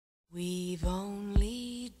We've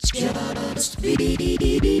only just begun.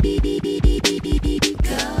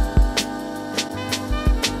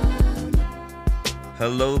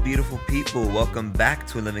 Hello, beautiful people. Welcome back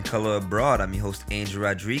to A Living Color Abroad. I'm your host, Angel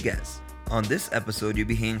Rodriguez. On this episode, you'll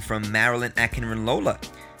be hearing from Marilyn Akinrinlola,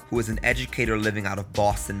 who is an educator living out of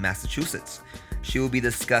Boston, Massachusetts. She will be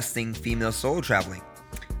discussing female soul traveling.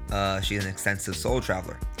 She's an extensive soul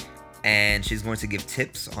traveler. And she's going to give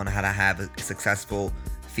tips on how to have a successful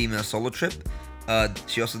female solo trip.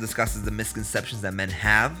 She also discusses the misconceptions that men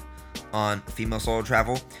have on female solo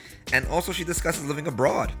travel. And also she discusses living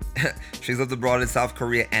abroad. She's lived abroad in South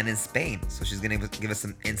Korea and in Spain. So she's going to give us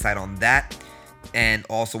some insight on that and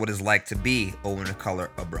also what it's like to be a woman of color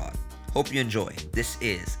abroad. Hope you enjoy. This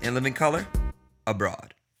is In Living Color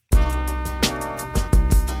Abroad.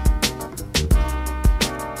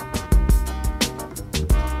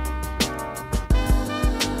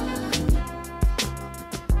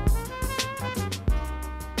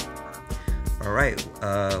 All right,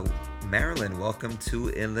 Marilyn, welcome to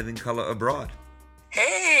In Living Color Abroad.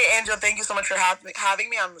 Hey, Angel, thank you so much for having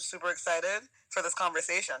me. I'm super excited for this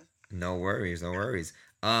conversation. No worries, no worries.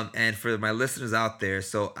 And for my listeners out there,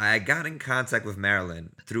 so I got in contact with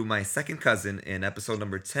Marilyn through my second cousin in episode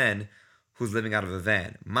number 10, who's living out of a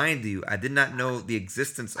van. Mind you, I did not know the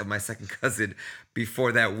existence of my second cousin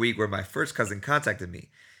before that week where my first cousin contacted me.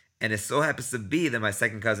 And it so happens to be that my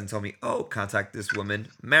second cousin told me, oh, contact this woman,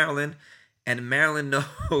 Marilyn. And Marilyn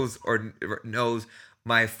knows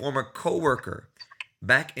my former coworker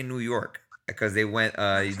back in New York because they went,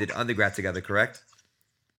 you did undergrad together, correct?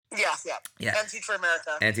 Yes, yeah. Yeah. And Teach for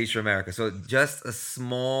America. And Teach for America. So just a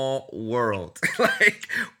small world. Like,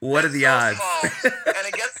 what are the so odds? Small. And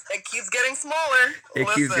it keeps getting smaller.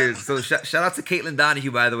 Keeps getting so. Shout out to Caitlin Donahue,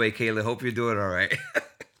 by the way. Caitlin, hope you're doing all right.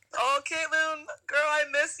 Oh, Caitlin, girl, I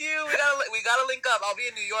miss you. We gotta link up. I'll be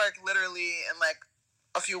in New York literally in like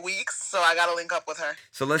a few weeks, so I gotta link up with her.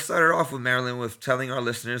 So let's start it off with Marilyn with telling our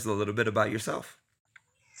listeners a little bit about yourself.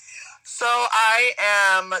 So I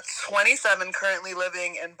am 27, currently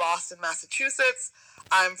living in Boston, Massachusetts.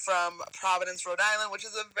 I'm from Providence, Rhode Island, which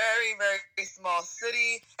is a very, very small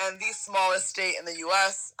city and the smallest state in the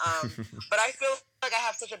U.S. But I feel like I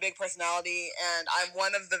have such a big personality, and I'm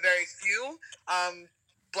one of the very few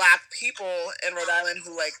Black people in Rhode Island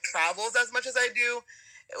who like travels as much as I do.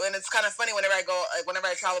 And it's kind of funny whenever I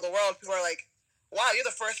travel the world, people are like, "Wow, you're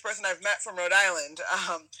the first person I've met from Rhode Island,"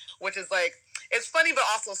 which is like, it's funny but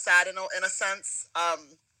also sad in a sense.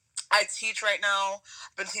 I teach right now.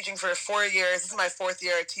 I've been teaching for 4 years. This is my 4th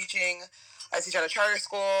year teaching. I teach at a charter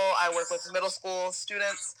school. I work with middle school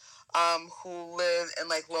students who live in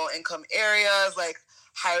like low income areas, like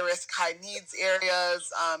high risk, high needs areas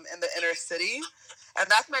in the inner city. And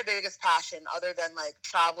that's my biggest passion, other than like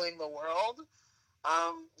traveling the world.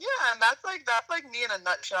 Yeah, and that's like me in a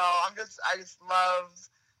nutshell. I just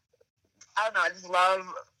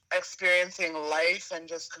love experiencing life and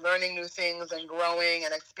just learning new things and growing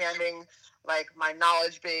and expanding like my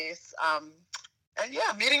knowledge base. And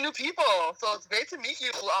yeah, meeting new people. So it's great to meet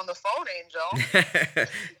you on the phone, Angel.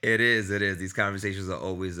 It is. These conversations are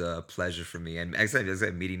always a pleasure for me. And except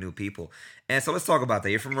meeting new people. And so let's talk about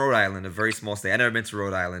that. You're from Rhode Island, a very small state. I've never been to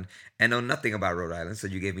Rhode Island and know nothing about Rhode Island. So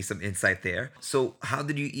you gave me some insight there. So how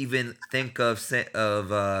did you even think of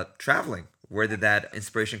traveling? Where did that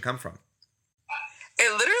inspiration come from?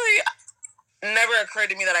 It literally never occurred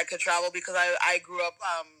to me that I could travel because I grew up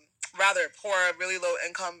rather poor, really low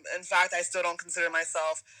income. In fact, I still don't consider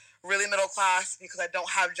myself really middle class because I don't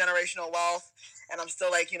have generational wealth, and I'm still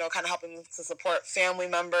like, kind of helping to support family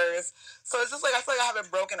members. So it's just like I feel like I haven't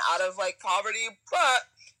broken out of like poverty, but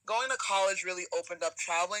going to college really opened up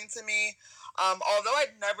traveling to me. Although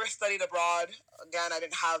I'd never studied abroad, again, I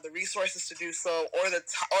didn't have the resources to do so or the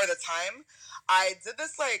time. I did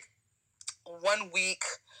this like 1 week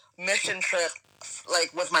mission trip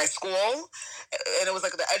like with my school, and it was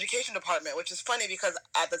like the education department, which is funny because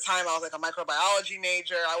at the time I was like a microbiology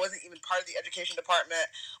major. I wasn't even part of the education department,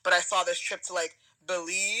 but I saw this trip to like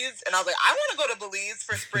Belize, and I was like, I want to go to Belize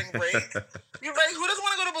for spring break. You're right, who doesn't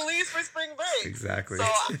want to go to Belize for spring break? Exactly. So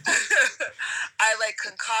I like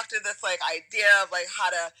concocted this like idea of like how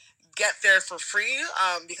to get there for free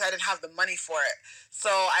because I didn't have the money for it. So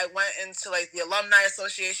I went into like the alumni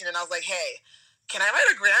association and I was like, hey, can I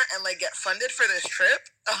write a grant and like get funded for this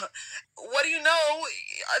trip? What do you know?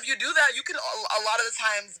 If you do that, you can a lot of the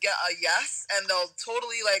times get a yes, and they'll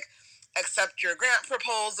totally like accept your grant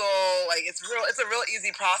proposal. Like it's a real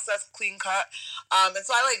easy process, clean cut. And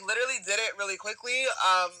so I like literally did it really quickly.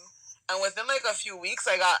 And within like a few weeks,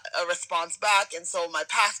 I got a response back, and so my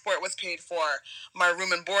passport was paid for, my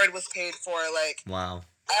room and board was paid for. Like, wow.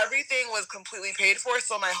 everything was completely paid for,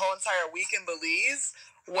 so my whole entire week in Belize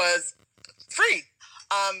was free.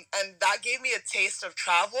 And that gave me a taste of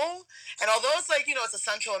travel. And although it's like, it's a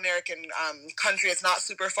Central American country, it's not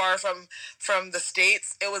super far from the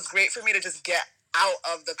States. It was great for me to just get out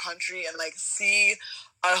of the country and like see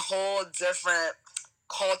a whole different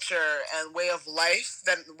culture and way of life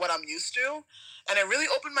than what I'm used to. And it really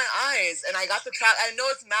opened my eyes. And I got the travel. I know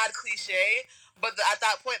it's mad cliche, but at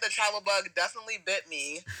that point, the travel bug definitely bit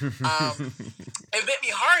me. It bit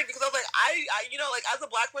me hard because I was like, like as a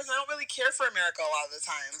Black person, I don't really care for America a lot of the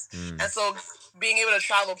times. And so being able to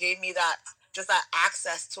travel gave me that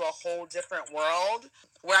access to a whole different world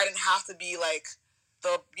where I didn't have to be like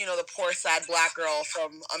the poor sad Black girl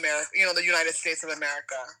from America, the United States of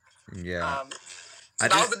America. Yeah. So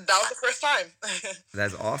that was the first time.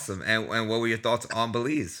 That's awesome. And what were your thoughts on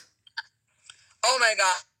Belize? Oh my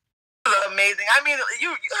God. Amazing. I mean,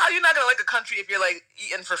 how are you not gonna like a country if you're like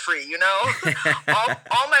eating for free?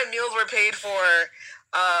 All my meals were paid for.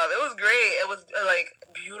 It was great. It was like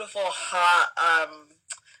beautiful, hot,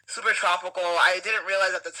 super tropical. I didn't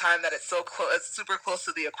realize at the time that it's so close. It's super close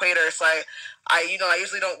to the equator. So I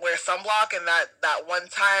usually don't wear sunblock. And that one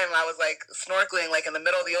time I was like snorkeling like in the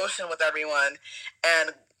middle of the ocean with everyone,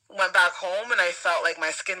 and went back home and I felt like my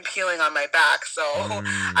skin peeling on my back. So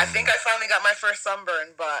I think I finally got my first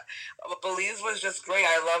sunburn, but Belize was just great.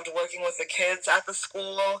 I loved working with the kids at the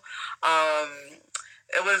school.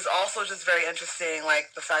 It was also just very interesting,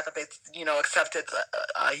 like the fact that they, accepted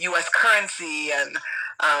U.S. currency and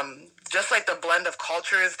just like the blend of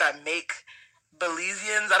cultures that make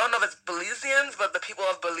Belizeans. I don't know if it's Belizeans, but the people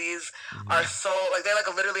of Belize are so like they're like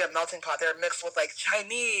literally a melting pot. They're mixed with like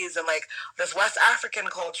Chinese and like this West African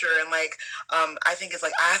culture and like I think it's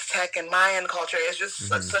like Aztec and Mayan culture. It's just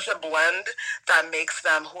such a blend that makes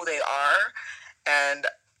them who they are. And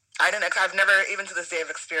I've never even to this day have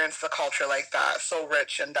experienced a culture like that, so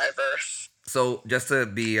rich and diverse. So, just to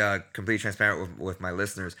be completely transparent with my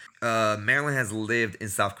listeners, Marilyn has lived in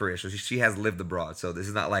South Korea. So, she has lived abroad. So, this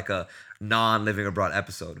is not like a non-living abroad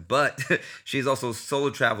episode. But she's also solo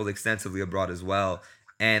traveled extensively abroad as well.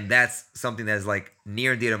 And that's something that is like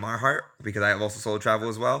near and dear to my heart because I have also solo traveled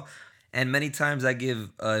as well. And many times I give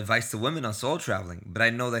advice to women on solo traveling. But I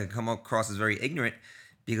know that can come across as very ignorant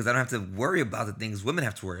because I don't have to worry about the things women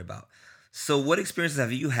have to worry about. So, what experiences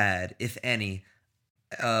have you had, if any,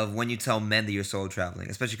 when you tell men that you're solo traveling,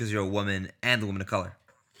 especially because you're a woman and a woman of color?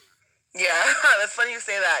 Yeah, that's funny you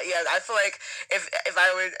say that. Yeah, I feel like if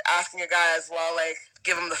I were asking a guy as well, like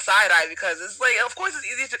give him the side eye because it's like, of course, it's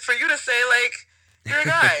easy for you to say like you're a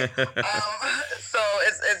guy. So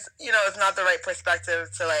it's it's not the right perspective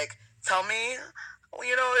to like tell me.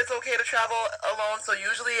 It's okay to travel alone. So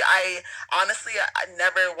usually I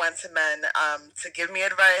never went to men to give me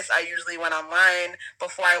advice. I usually went online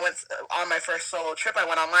before I went on my first solo trip. I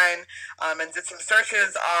went online and did some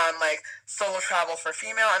searches on like solo travel for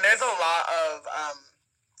female. And there's a lot of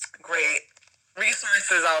great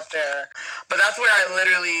resources out there. But that's where I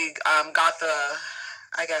literally got the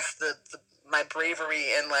my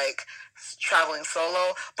bravery in like traveling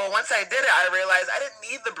solo. But once I did it, I realized I didn't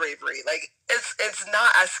need the bravery. Like it's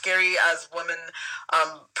not as scary as women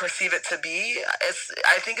perceive it to be.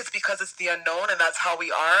 I think it's because it's the unknown, and that's how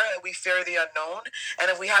we are. We fear the unknown,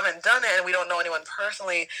 and if we haven't done it, and we don't know anyone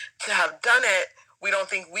personally to have done it, we don't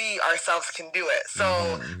think we ourselves can do it.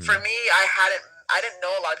 So for me, I didn't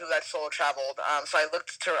know a lot of people that solo traveled, so I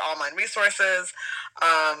looked to online resources.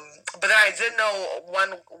 But then I did know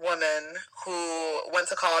one woman who went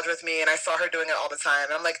to college with me, and I saw her doing it all the time.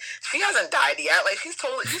 And I'm like, she hasn't died yet. Like she's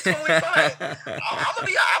totally fine. I'm gonna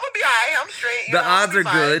be alright. I'm straight. The odds are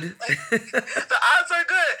good. The odds are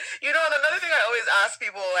good. And another thing I always ask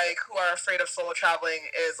people like who are afraid of solo traveling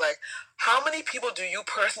is like, how many people do you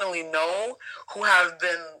personally know who have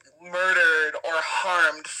been murdered or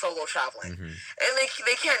harmed solo traveling? And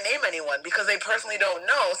they can't name anyone because they personally don't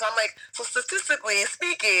know. So I'm like, so statistically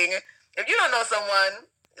speaking, if you don't know someone,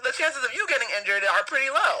 the chances of you getting injured are pretty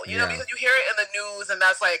low. You know, because you hear it in the news, and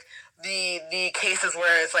that's like the cases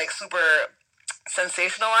where it's like super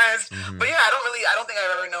sensationalized. But yeah, I don't think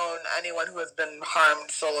I've ever known anyone who has been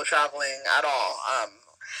harmed solo traveling at all.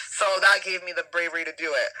 So that gave me the bravery to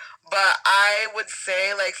do it. But I would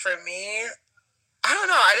say, like, for me, I don't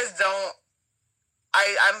know. I just don't.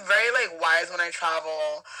 I'm very like wise when I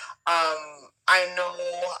travel. I know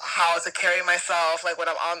how to carry myself. Like when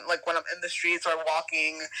I'm in the streets or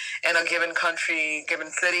walking in a given country, given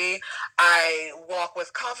city, I walk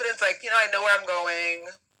with confidence. Like I know where I'm going.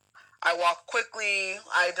 I walk quickly.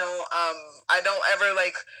 I don't ever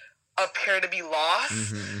like appear to be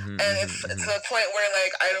lost. And it's to the point where,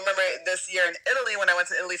 like, I remember this year in Italy, when I went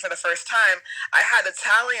to Italy for the first time, I had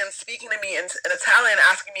Italians speaking to me in Italian,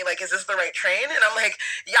 asking me, like, is this the right train? And I'm like,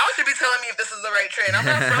 y'all should be telling me if this is the right train. I'm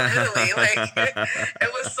not from Italy. Like,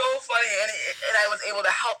 it was so funny. And I was able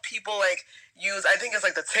to help people, like, use, I think it's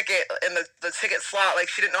like the ticket in the ticket slot, like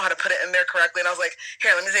she didn't know how to put it in there correctly, and I was like,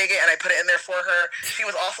 here, let me take it, and I put it in there for her. She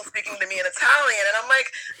was also speaking to me in Italian, and I'm like,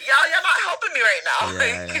 y'all not helping me right now.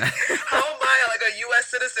 How am I, like, a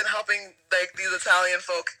U.S. citizen helping, like, these Italian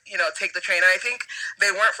folk, you know, take the train? And I think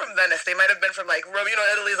they weren't from Venice. They might have been from, like, Rome. You know,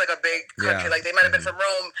 Italy is like a big country. Like, they might have been from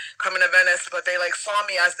Rome coming to Venice, but they, like, saw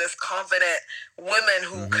me as this confident woman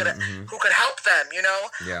who could help them, you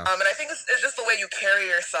know? And I think it's just the way you carry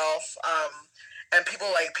yourself. And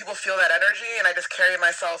people feel that energy, and I just carry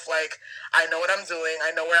myself like I know what I'm doing,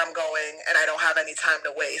 I know where I'm going, and I don't have any time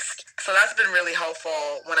to waste. So that's been really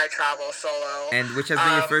helpful when I travel solo. And which has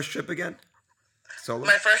been your first trip again? Solo?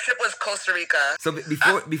 My first trip was Costa Rica. So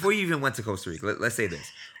before you even went to Costa Rica, let's say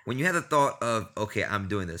this. When you had the thought of, okay, I'm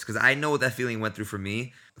doing this, because I know what that feeling went through for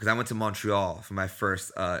me, because I went to Montreal for my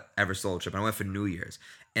first ever solo trip, and I went for New Year's,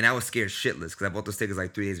 and I was scared shitless, because I bought those tickets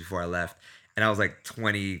like 3 days before I left, and I was like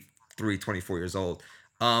 23, 24 years old.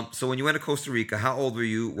 So when you went to Costa Rica, how old were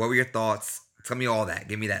you? What were your thoughts? Tell me all that.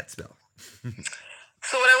 Give me that spill.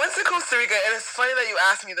 So when I went to Costa Rica, and it's funny that you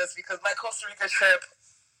asked me this, because my Costa Rica trip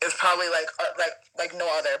is probably like no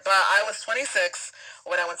other. But I was 26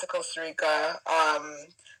 when I went to Costa Rica.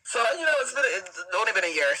 So, you know, it's only been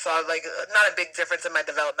a year, so I was like, not a big difference in my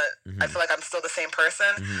development. I feel like I'm still the same person.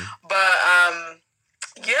 But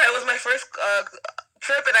yeah, it was my first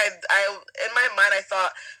trip, and I in my mind I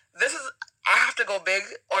thought, I have to go big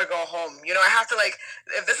or go home. You know, I have to, like,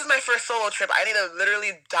 if this is my first solo trip, I need to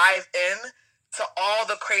literally dive in to all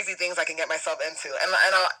the crazy things I can get myself into, and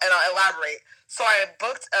I'll elaborate. So I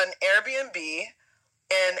booked an Airbnb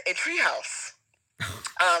in a treehouse.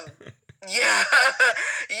 Yeah,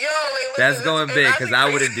 like, that's going big, because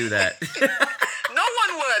I wouldn't do that. No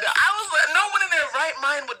one would. No one in their right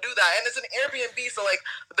mind would do that, and it's an Airbnb, so like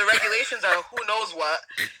the regulations are who knows what.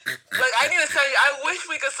 Like, I need to tell you, I wish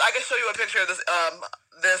I could show you a picture of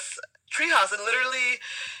this treehouse. It literally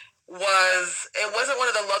wasn't one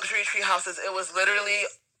of the luxury tree houses. It was literally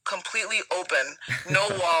completely open, no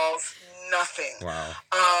walls, nothing. Wow.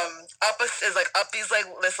 Up this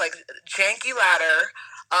janky ladder,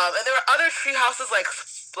 and there were other tree houses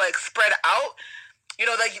like spread out. You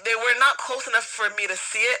know, like they were not close enough for me to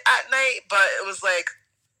see it at night, but it was like,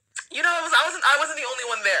 you know, I wasn't the only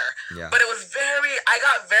one there. Yeah. But I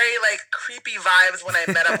got very like creepy vibes when I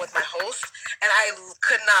met up with my host, and I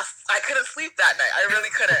couldn't sleep that night. I really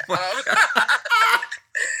couldn't.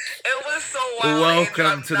 It was so wild.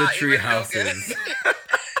 Welcome to the tree houses.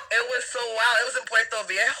 It was so wild. It was in Puerto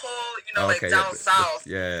Viejo, you know, like down south.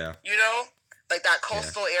 Yeah. You know, like that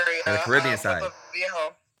coastal area. And the Caribbean side. Puerto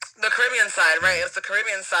Viejo. The Caribbean side, right? It's the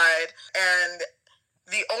Caribbean side, and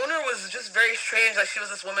the owner was just very strange. Like, she was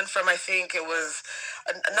this woman from, I think it was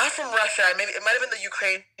not from Russia. Maybe it might have been the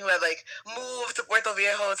Ukraine, who had like moved to Puerto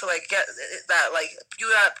Viejo to like get that like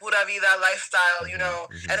pura vida lifestyle, you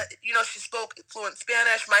know. And you know, she spoke fluent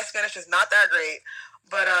Spanish. My Spanish is not that great,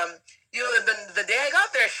 but you know, the day I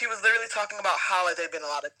got there, she was literally talking about how like there'd been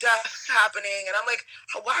a lot of deaths happening, and I'm like,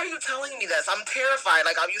 why are you telling me this? I'm terrified.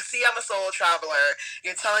 Like, you see, I'm a solo traveler.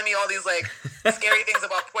 You're telling me all these like scary things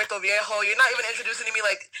about Puerto Viejo. You're not even introducing me,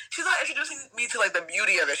 like, she's not introducing me to like the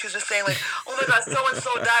beauty of it. She's just saying like, oh my God, so and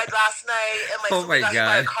so died last night, and like someone got hit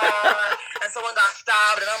by a car, and someone got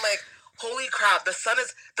stabbed, and I'm like, holy crap, the sun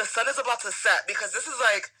is about to set, because this was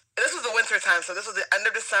the winter time, so this was the end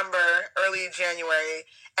of December, early January,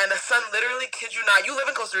 and the sun literally, kid you not, you live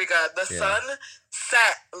in Costa Rica, the sun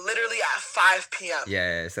set literally at 5 p.m.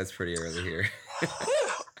 Yes, that's pretty early here.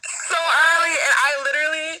 So early, and I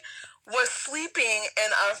literally was sleeping in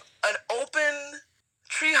an open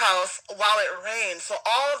treehouse while it rained. So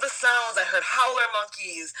all of the sounds, I heard howler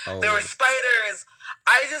monkeys, there were spiders.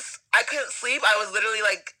 I couldn't sleep. I was literally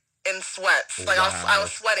like in sweats. Like, wow. I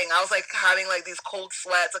was sweating. I was like having like these cold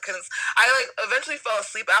sweats. I like eventually fell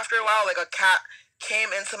asleep after a while. Like, a cat came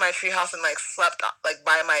into my treehouse and like slept like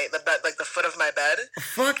by the bed, like the foot of my bed.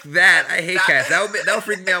 Fuck that. I hate cats. That'll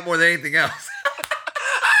freak me out more than anything else.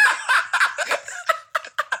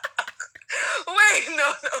 Wait,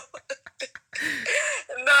 no.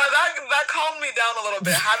 No, that calmed me down a little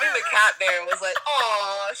bit. Having the cat there was like,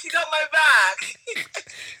 oh, she got my back.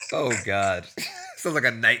 Oh God. Sounds like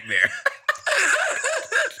a nightmare.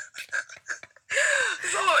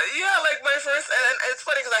 So yeah, like my first, and it's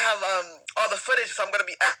funny because I have all the footage, so I'm gonna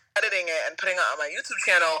be editing it and putting it on my YouTube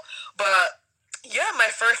channel. But Yeah, my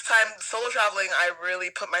first time solo traveling, I really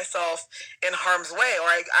put myself in harm's way, or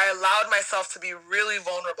I allowed myself to be really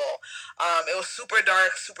vulnerable. It was super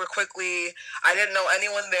dark, super quickly. I didn't know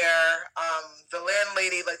anyone there. The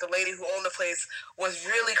landlady, like the lady who owned the place, was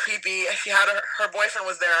really creepy. She had her boyfriend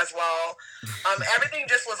was there as well. Everything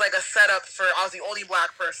just was like a setup for. I was the only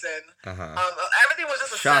black person. Uh-huh. Everything was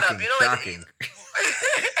just a setup. Shocking, You know, like. shocking.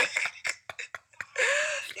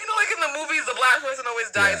 You know, like in the movies, the black person always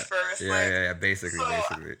dies first. Yeah. Basically.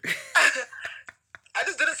 I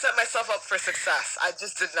just didn't set myself up for success. I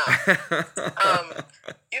just did not.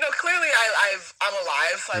 You know, clearly I'm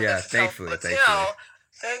alive, so I live to thankfully. tell the tale.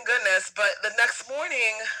 Thank goodness. But the next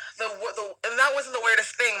morning, and that wasn't the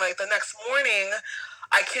weirdest thing. Like the next morning,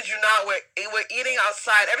 I kid you not, we're eating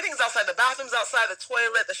outside. Everything's outside. The bathroom's outside. The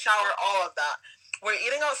toilet, the shower, all of that. We're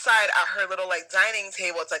eating outside at her little like dining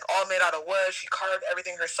table. It's like all made out of wood. She carved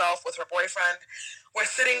everything herself with her boyfriend. We're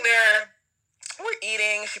sitting there. We're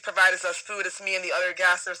eating. She provided us food. It's me and the other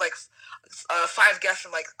guests. There's like 5 guests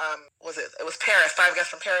from like it was Paris. 5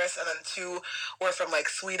 guests from Paris, and then 2 were from like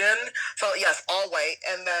Sweden. So yes, all white.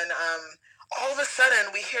 And then all of a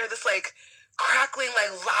sudden we hear this like crackling,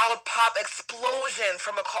 like loud pop explosion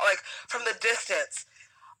from like from the distance.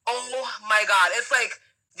 Oh my God! It's like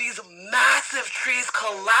these massive trees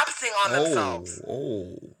collapsing on themselves.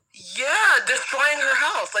 Oh. Yeah, destroying her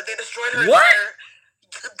house. Like they destroyed her What? entire.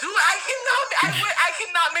 Dude, I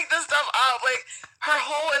cannot make this stuff up. Like her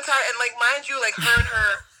whole entire, and like mind you, like her and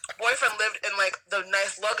her boyfriend lived in like the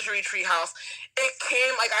nice luxury tree house. It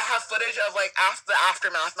came like I have footage of like after the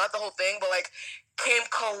aftermath, not the whole thing, but like came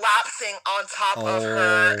collapsing on top of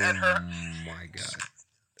her and her. Oh my God.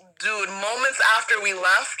 Dude, moments after we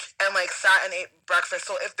left and like sat and ate breakfast.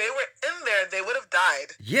 So if they were in there, they would have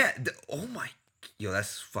died. Yeah. Oh my. Yo,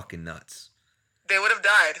 that's fucking nuts. They would have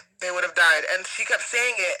died. They would have died. And she kept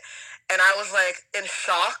saying it, and I was like in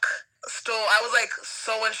shock. Still, I was like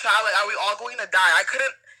so in shock. Like, are we all going to die? I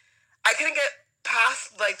couldn't get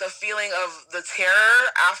past like the feeling of the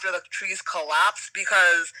terror after the trees collapsed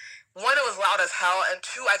because. 1, it was loud as hell, and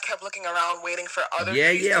 2, I kept looking around waiting for other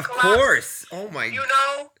trees to collapse. Of course. Oh my. You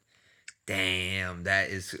know. Damn, that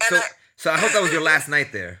is And so. I hope that was your last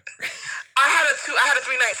night there. I had a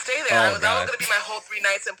 3-night stay there. Oh, that was gonna be my whole 3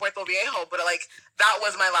 nights in Puerto Viejo, but like that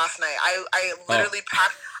was my last night. I literally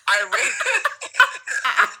packed.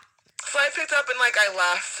 So I picked up and like I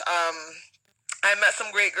left. I met some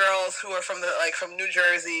great girls who were from New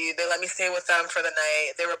Jersey. They let me stay with them for the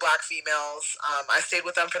night. They were black females. I stayed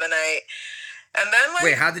with them for the night, and then like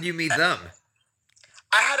wait, how did you meet them?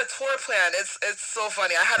 I had a tour planned. It's so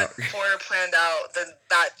funny. I had a tour planned out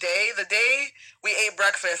that day. The day we ate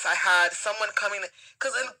breakfast, I had someone coming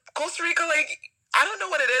because in Costa Rica, like I don't know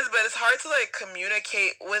what it is, but it's hard to like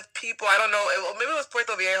communicate with people. I don't know. Maybe it was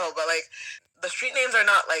Puerto Viejo, but like the street names are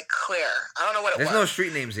not like clear. I don't know what it was. There's no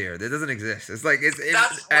street names here. There doesn't exist. It's like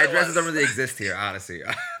addresses don't really exist here, honestly.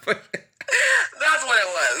 That's what it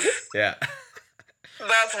was. Yeah.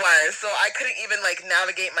 That's why. So I couldn't even like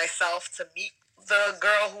navigate myself to meet the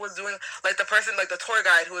girl who was doing like the person, like the tour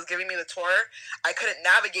guide who was giving me the tour. I couldn't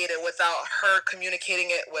navigate it without her communicating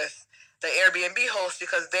it with the Airbnb host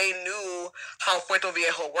because they knew how Puerto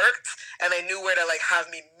Viejo worked and they knew where to like have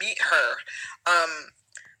me meet her.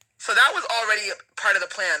 So that was already part of the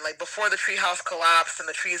plan. Like before the treehouse collapsed and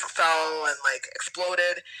the trees fell and like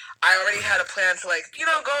exploded, I already had a plan to like, you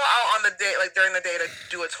know, go out on the day, like during the day to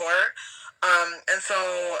do a tour. And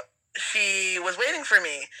so she was waiting for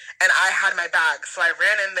me and I had my bag. So I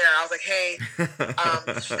ran in there. I was like, hey,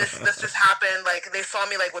 this just happened. Like they saw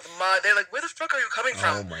me like with mud. They're like, where the fuck are you coming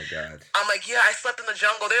from? Oh my God. I'm like, yeah, I slept in the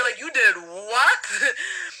jungle. They're like, you did what?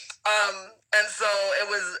 And so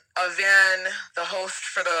it was a van, the host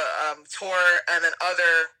for the tour, and then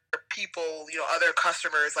other people, you know, other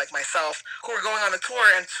customers like myself who were going on the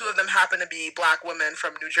tour, and 2 of them happened to be black women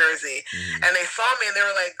from New Jersey. Mm-hmm. And they saw me and they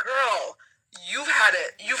were like, girl, you've had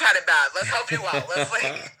it bad. Let's help you out. Let's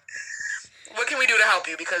like, what can we do to help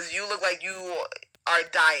you? Because you look like you are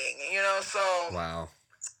dying, you know? So wow.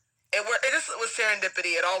 It was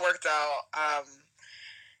serendipity. It all worked out.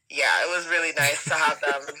 Yeah, it was really nice to have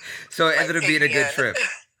them. So it ended up being a good trip.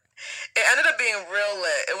 It ended up being real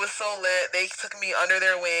lit. It was so lit. They took me under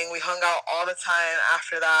their wing. We hung out all the time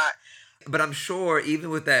after that. But I'm sure even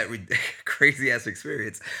with that crazy-ass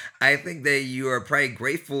experience, I think that you are probably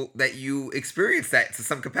grateful that you experienced that to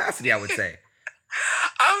some capacity, I would say.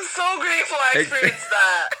 I'm so grateful I experienced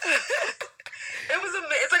that.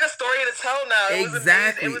 It's like a story to tell now.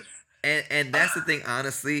 Exactly. And that's the thing,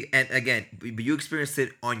 honestly. And again, you experienced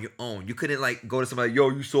it on your own. You couldn't like go to somebody, yo,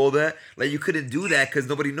 you saw that? Like you couldn't do that because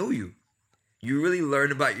nobody knew you. You really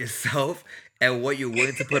learned about yourself and what you're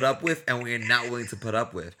willing to put up with and what you're not willing to put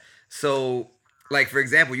up with. So, like for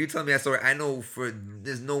example, you tell me that story. I know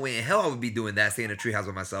there's no way in hell I would be doing that, staying in a treehouse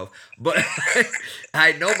with myself. But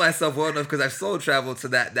I know myself well enough because I've solo traveled to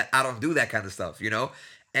that I don't do that kind of stuff, you know.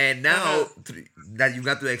 And now that you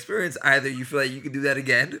got through the experience, either you feel like you can do that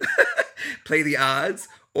again, play the odds,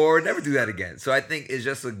 or never do that again. So I think it's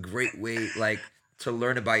just a great way, like, to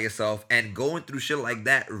learn about yourself, and going through shit like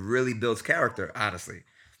that really builds character. Honestly.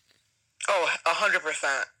 Oh,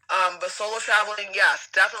 100%. But solo traveling, yes,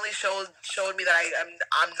 definitely showed me that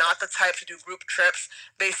I'm not the type to do group trips.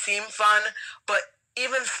 They seem fun, but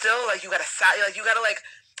even still, like you gotta like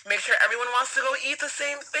make sure everyone wants to go eat the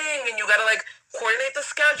same thing, and you gotta like coordinate the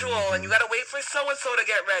schedule, and you gotta wait for so and so to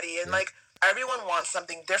get ready, and like everyone wants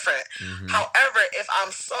something different. However, if I'm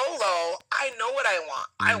solo, I know what I want.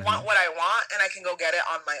 I want what I want, and I can go get it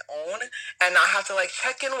on my own, and not have to like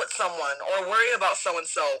check in with someone or worry about so and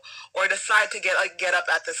so, or decide to get up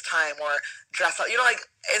at this time or dress up. You know, like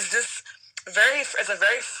it's just it's a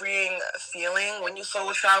very freeing feeling when you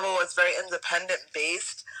solo travel. It's very independent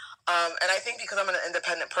based, and I think because I'm an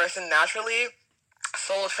independent person naturally,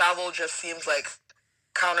 solo travel just seems like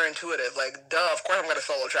counterintuitive. Like, duh, of course I'm going to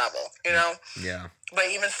solo travel, you know? Yeah.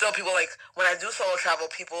 But even still, people, like, when I do solo travel,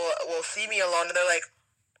 people will see me alone, and they're, like,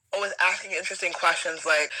 always asking interesting questions,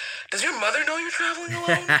 like, does your mother know you're traveling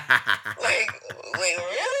alone? Like, wait,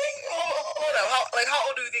 really? Hold up. How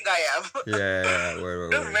old do you think I am?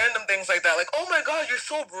 Yeah. Just random things like that. Like, oh, my God, you're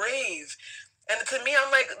so brave. And to me,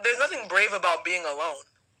 I'm like, there's nothing brave about being alone.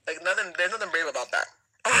 Like, there's nothing brave about that.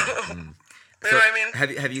 You know what I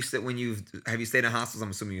mean? Have you stayed in hostels?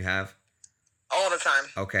 I'm assuming you have. All the time.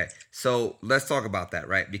 Okay, so let's talk about that,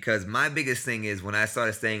 right? Because my biggest thing is when I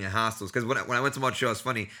started staying in hostels. Because when I went to Montreal, it's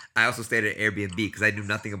funny. I also stayed at Airbnb because I knew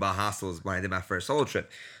nothing about hostels when I did my first solo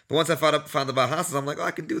trip. But once I found about hostels, I'm like, oh,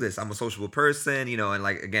 I can do this. I'm a sociable person, you know, and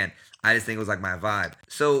like again, I just think it was like my vibe.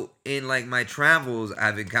 So in like my travels,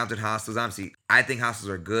 I've encountered hostels. Obviously, I think hostels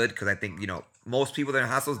are good because I think, you know, most people that are in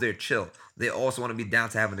hostels, they're chill. They also want to be down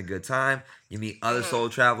to having a good time. You meet other solo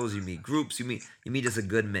travelers, you meet groups, you meet just a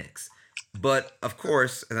good mix. But of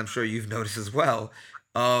course, as I'm sure you've noticed as well,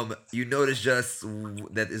 you notice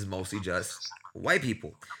that is mostly just white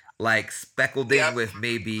people, like speckled in with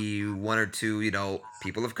maybe one or two, you know,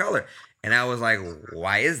 people of color. And I was like,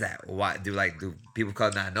 why is that? Why do people of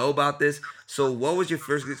color not know about this? So, what was your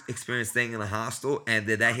first experience staying in a hostel, and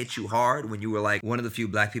did that hit you hard when you were like one of the few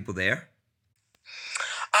black people there?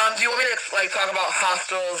 Do you want me to like talk about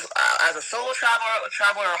hostels as a solo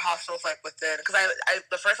traveler, or hostels like within? Because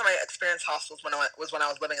the first time I experienced hostels was when I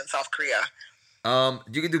was living in South Korea.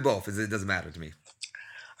 You can do both. It doesn't matter to me.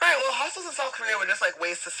 All right. Well, hostels in South Korea were just like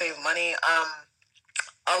ways to save money.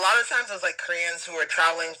 A lot of times it was like Koreans who were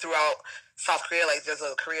traveling throughout South Korea. Like there's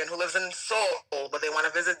a Korean who lives in Seoul, but they want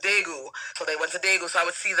to visit Daegu, so they went to Daegu. So I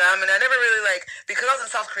would see them, and I never really like, because I was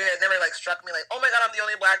in South Korea, it never like struck me like, oh my God, I'm the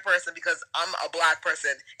only black person because I'm a black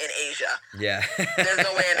person in Asia. Yeah. There's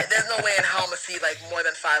no way in hell I'm gonna see like more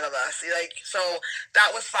than 5 of us. Like, so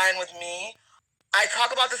that was fine with me. I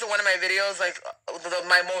talk about this in one of my videos, like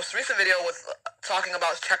my most recent video was talking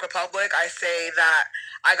about Czech Republic. I say that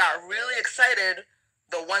I got really excited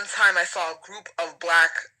the one time I saw a group of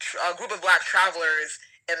black travelers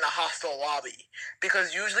in the hostel lobby,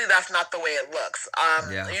 because usually that's not the way it looks.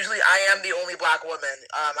 Usually I am the only black woman.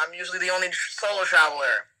 I'm usually the only solo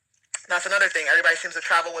traveler. That's another thing. Everybody seems to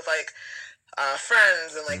travel with like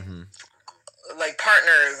friends and like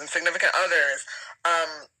partners and significant others.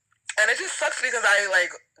 And it just sucks because I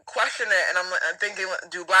like question it, and I'm thinking,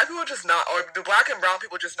 do black people just not, or do black and brown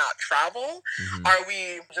people just not travel? Are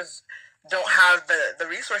we just don't have the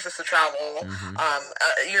resources to travel,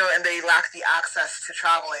 you know, and they lack the access to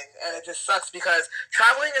traveling, and it just sucks because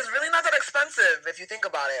traveling is really not that expensive if you think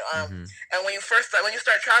about it. And when you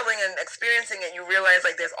start traveling and experiencing it, you realize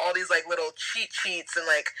like there's all these like little cheat sheets and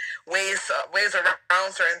like ways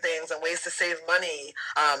around certain things and ways to save money.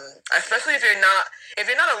 Especially if you're not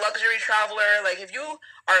a luxury traveler, like if you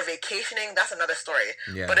are vacationing, that's another story.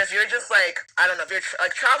 Yeah. But if you're just like, I don't know, if you're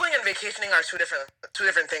like traveling and vacationing are two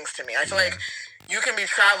different things to me. I feel like you can be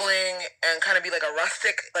traveling and kind of be like a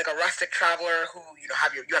rustic traveler who, you know,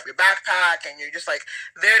 you have your backpack and you're just like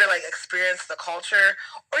there to like experience the culture,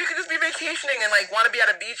 or you can just be vacationing and like want to be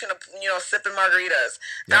at a beach and, you know, sipping margaritas.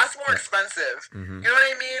 That's more expensive. You know what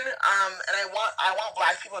I mean? And I want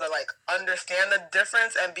black people to like understand the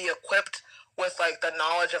difference and be equipped with like the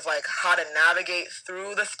knowledge of like how to navigate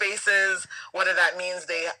through the spaces, whether that means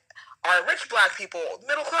they are rich black people,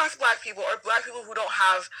 middle class black people, or black people who don't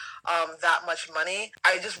have that much money.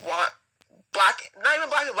 I just want not even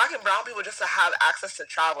black and brown people just to have access to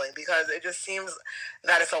traveling, because it just seems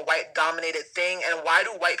that it's a white dominated thing. And why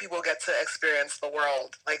do white people get to experience the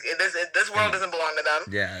world? Like this world doesn't belong to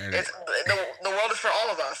them. Yeah, It's the world is for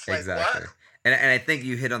all of us. Like exactly. what? And I think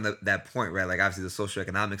you hit on that point, right? Like obviously the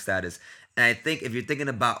socioeconomic status. And I think if you're thinking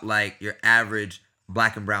about like your average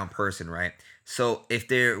black and brown person, right? So if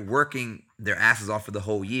they're working their asses off for the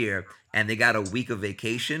whole year and they got a week of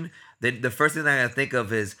vacation, then the first thing I gotta think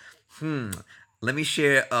of is, let me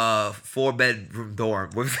share a 4-bedroom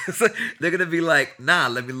dorm. They're gonna be like, nah,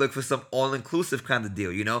 let me look for some all-inclusive kind of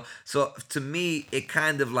deal, you know? So to me, it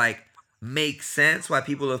kind of like makes sense why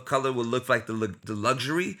people of color would look like the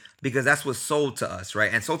luxury, because that's what's sold to us,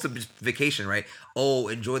 right? And sold to vacation, right? Oh,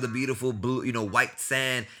 enjoy the beautiful blue, white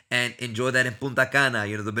sand, and enjoy that in Punta Cana,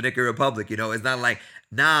 the Dominican Republic. It's not like,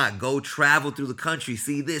 nah, go travel through the country.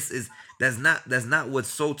 See, that's not what's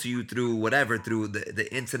sold to you through whatever, through the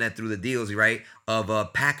internet, through the deals, right?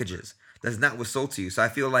 Of packages. That's not what's sold to you. So I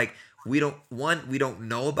feel like we don't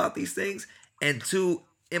know about these things, and two,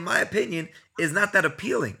 in my opinion, is not that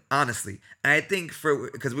appealing, honestly. And I think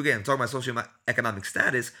because we're talking about socioeconomic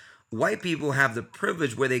status, white people have the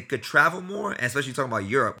privilege where they could travel more, and especially talking about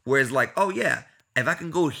Europe, where it's like, oh yeah, if I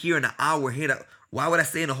can go here in an hour, why would I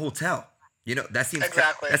stay in a hotel? That seems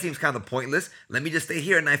Exactly. that seems kind of pointless. Let me just stay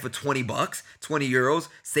here at night for $20, 20 euros,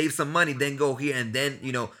 save some money, then go here and then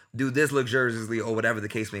do this luxuriously or whatever the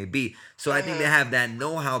case may be. So I think they have that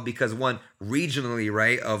know-how because one, regionally,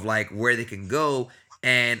 right, of like where they can go,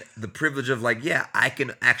 and the privilege of like, yeah, I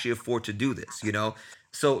can actually afford to do this.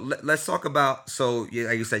 So let's talk about, so yeah,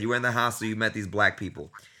 like you said, you were in the hostel, you met these black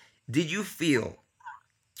people. Did you feel,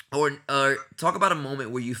 or talk about a moment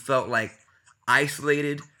where you felt like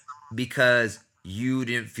isolated because you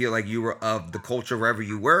didn't feel like you were of the culture wherever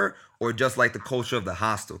you were, or just like the culture of the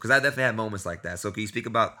hostel? Because I definitely had moments like that. So can you speak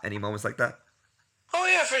about any moments like that? Oh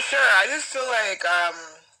yeah, for sure. I just feel like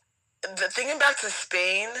thinking back to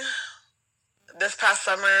Spain. This past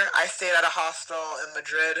summer, I stayed at a hostel in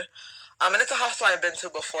Madrid. And it's a hostel I've been to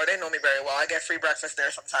before. They know me very well. I get free breakfast there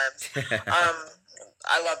sometimes.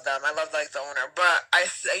 I love them. I love like the owner. But I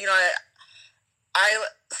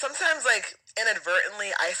sometimes like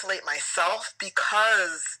inadvertently isolate myself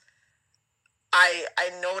because I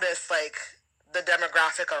notice like the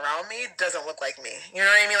demographic around me doesn't look like me. You know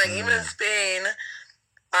what I mean? Like even in Spain,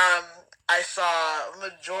 I saw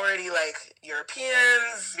majority like European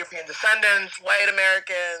descendants, white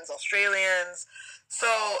Americans, Australians. So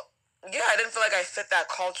yeah, I didn't feel like I fit that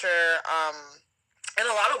culture in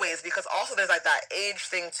a lot of ways, because also there's like that age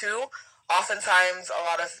thing too. Oftentimes, a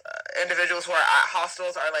lot of individuals who are at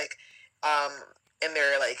hostels are like in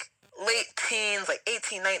their like late teens, like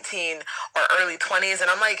 18, 19, or early 20s. And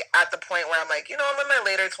I'm like at the point where I'm like, I'm in my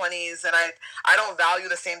later 20s, and I don't value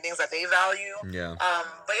the same things that they value. Yeah.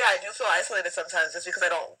 But yeah, I do feel isolated sometimes just because I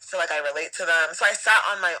don't feel like I relate to them. So I sat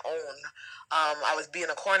on my own. I was in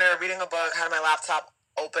a corner reading a book, had my laptop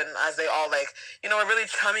open as they all like, are really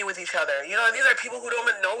chummy with each other. These are people who don't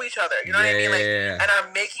even know each other. You know what I mean? Like, and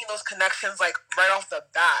are making those connections like right off the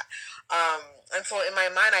bat. And so in my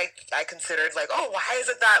mind, I considered like, oh, why is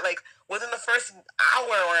it that like within the first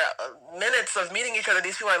hour or minutes of meeting each other,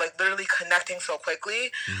 these people are like literally connecting so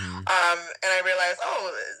quickly. And I realized,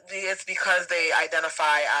 oh, it's because they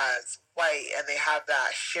identify as white and they have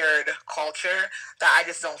that shared culture that I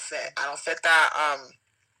just don't fit. I don't fit that.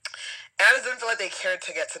 And I just didn't feel like they cared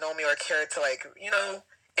to get to know me or cared to like,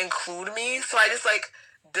 include me. So I just like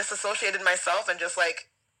disassociated myself and just like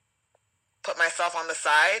put myself on the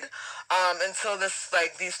side until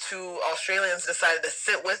these two Australians decided to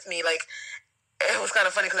sit with me. Like, it was kind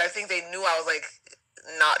of funny because I think they knew I was like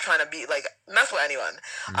not trying to be like mess with anyone.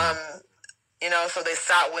 So they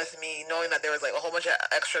sat with me knowing that there was like a whole bunch of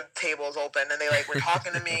extra tables open, and they like were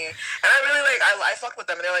talking to me, and I really like I fucked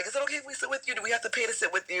with them, and they're like, is it okay if we sit with you? Do we have to pay to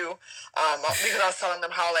sit with you? Because I was telling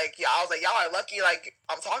them how like, yeah, I was like, y'all are lucky like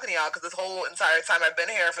I'm talking to y'all, because this whole entire time I've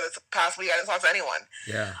been here for this past week I didn't talk to anyone.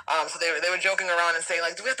 Yeah. So they were joking around and saying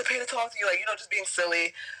like, do we have to pay to talk to you? Like, just being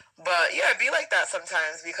silly. But yeah, be like that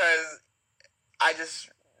sometimes, because I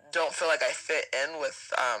just don't feel like I fit in with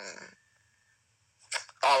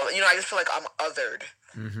I just feel like I'm othered.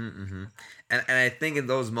 And I think in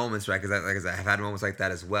those moments, right, because like I said, I've had moments like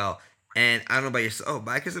that as well. And I don't know about yourself,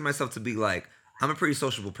 but I consider myself to be like, I'm a pretty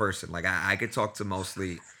sociable person. Like I could talk to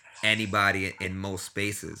mostly anybody in most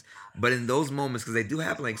spaces. But in those moments, because they do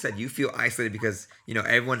happen, like I said, you feel isolated because,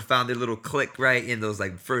 everyone found their little clique, right, in those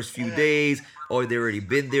like first few days, or they already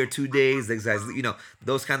been there 2 days. Those guys,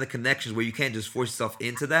 those kind of connections where you can't just force yourself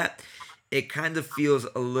into that. It kind of feels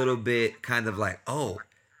a little bit kind of like, oh,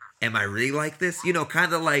 am I really like this?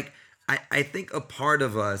 Kind of like, I think a part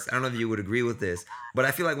of us, I don't know if you would agree with this, but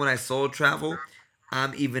I feel like when I solo travel,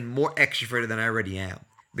 I'm even more extroverted than I already am.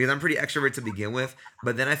 Because I'm pretty extroverted to begin with,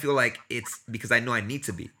 but then I feel like it's because I know I need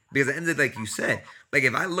to be. Because at the end of the day, like you said, like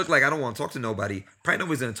if I look like I don't want to talk to nobody, probably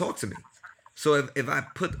nobody's gonna talk to me. So if I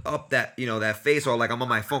put up that that face, or like I'm on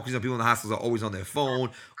my phone, because people in the hospitals are always on their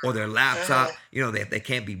phone or their laptop, they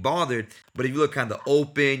can't be bothered. But if you look kind of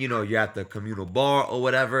open, you're at the communal bar or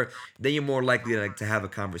whatever, then you're more likely to have a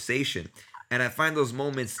conversation. And I find those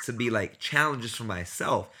moments to be like challenges for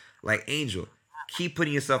myself. Like Angel, keep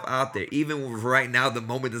putting yourself out there, even right now the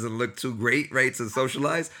moment doesn't look too great, right, to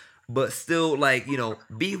socialize, but still, like,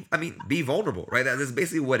 be vulnerable, right? That's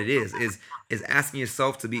basically what it is asking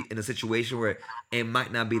yourself to be in a situation where it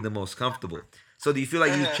might not be the most comfortable. So do you feel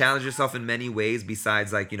like you challenge yourself in many ways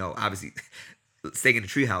besides, like, obviously staying in the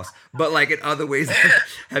treehouse, but like in other ways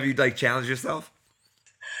have you like challenged yourself?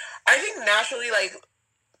 I think naturally, like,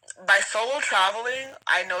 by solo traveling,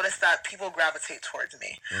 I noticed that people gravitate towards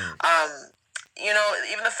me.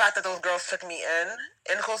 Even the fact that those girls took me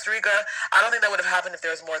in Costa Rica, I don't think that would have happened if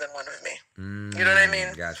there was more than one of me. You know what I mean?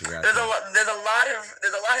 Gotcha. There's a lot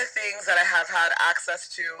of things that I have had access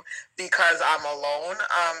to because I'm alone.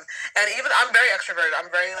 And even I'm very extroverted. I'm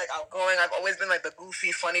very like outgoing. I've always been like the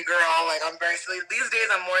goofy, funny girl. Like I'm very silly. These days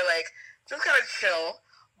I'm more like just kind of chill.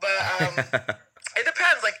 But it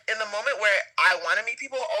depends. Like in the moment where I want to meet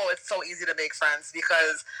people, it's so easy to make friends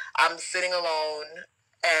because I'm sitting alone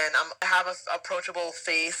and I have a approachable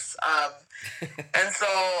face.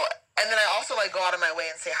 And then I also like go out of my way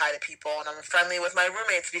and say hi to people, and I'm friendly with my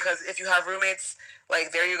roommates because if you have roommates, like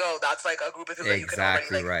there you go. That's like a group of people that you can already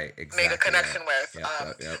like make a connection with. Yep.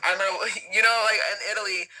 I remember, like in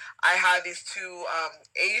Italy, I had these two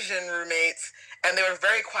Asian roommates, and they were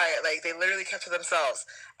very quiet. Like they literally kept to themselves.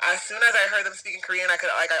 As soon as I heard them speaking Korean, I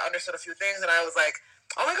understood a few things, and I was like,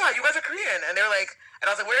 "Oh my god, you guys are Korean!" And they were like, and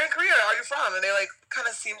I was like, "Where in Korea are you from?" And they like kind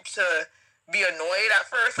of seemed to be annoyed at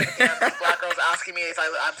first, like damn, these black girls asking me if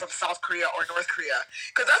I'm from South Korea or North Korea,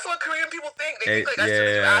 because that's what Korean people think. They think like as soon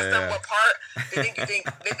as you ask them what part, they think you're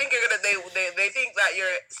gonna they think that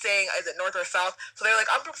you're saying is it North or South. So they're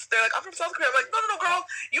like I'm from South Korea. I'm like no girl,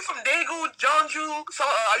 you from Daegu, Jeonju,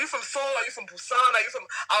 are you from Seoul? Are you from Busan? Are you from?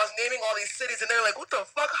 I was naming all these cities, and they're like what the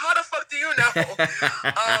fuck? How the fuck do you know?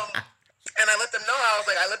 And I let them know, I was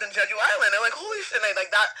like, I lived in Jeju Island. They're like, holy shit. And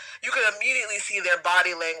like that, you could immediately see their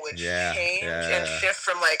body language change and shift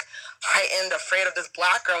from like heightened, afraid of this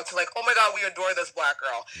black girl to like, oh my God, we adore this black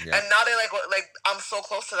girl. Yeah. And now they like, I'm so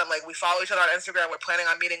close to them. Like we follow each other on Instagram. We're planning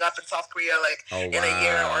on meeting up in South Korea like in a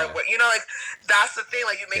year or, like that's the thing.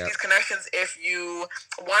 Like you make these connections if you,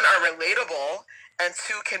 one, are relatable, and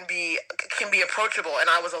two, can be approachable. And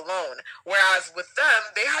I was alone. Whereas with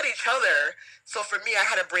them, they had each other. So for me, I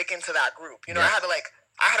had to break into that group. I had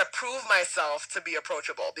to prove myself to be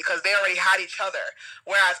approachable because they already had each other.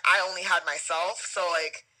 Whereas I only had myself. So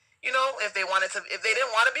like, if they didn't want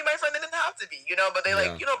to be my friend, they didn't have to be, but they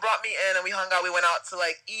brought me in and we hung out. We went out to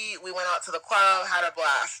like eat. We went out to the club, had a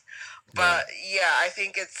blast. But I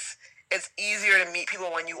think it's easier to meet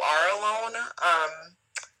people when you are alone.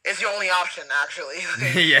 It's your only option, actually.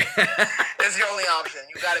 It's your only option.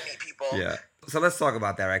 You got to meet people. Yeah. So let's talk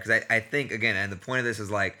about that, right? Because I think, again, and the point of this is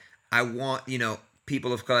like, I want,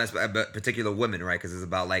 people of color, but particular women, right? Because it's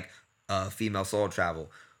about like female solo travel.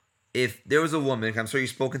 If there was a woman, I'm sure you've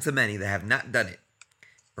spoken to many that have not done it,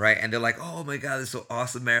 right? And they're like, oh my God, this is so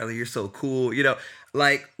awesome, Marilyn. You're so cool.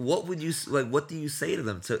 Like, what do you say to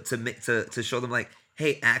them to show them like,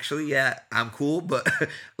 hey, actually, yeah, I'm cool, but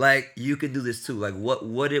like you can do this too. Like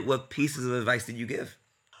what pieces of advice did you give?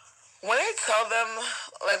 When I tell them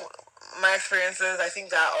like my experiences, I think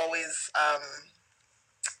that always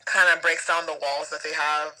kind of breaks down the walls that they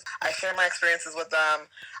have. I share my experiences with them.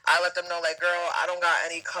 I let them know like, girl, I don't got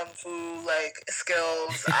any kung fu like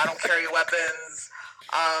skills. I don't carry weapons.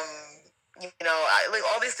 Like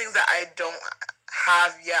all these things that I don't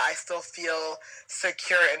have yet, I still feel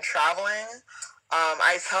secure in traveling.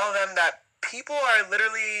 I tell them that people are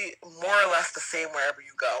literally more or less the same wherever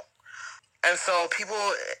you go. And so people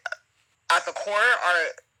at the core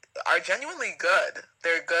are genuinely good.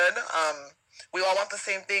 They're good. We all want the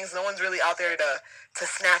same things. No one's really out there to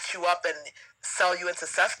snatch you up and sell you into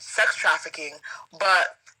sex trafficking.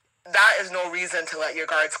 But that is no reason to let your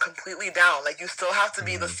guards completely down. Like you still have to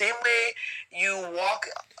be the same way you walk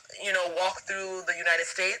through the United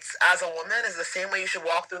States as a woman is the same way you should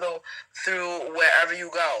walk through wherever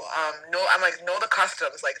you go. Know the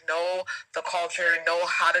customs, like know the culture, know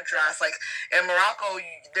how to dress. Like in Morocco,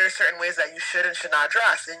 there's certain ways that you should and should not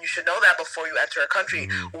dress, and you should know that before you enter a country.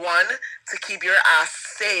 One, to keep your ass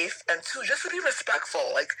safe, and two, just to be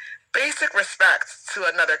respectful, like basic respect to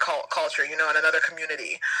another culture, you know, and another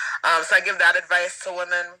community. So I give that advice to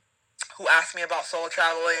women who ask me about solo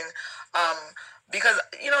traveling. Because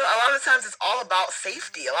you know, a lot of times it's all about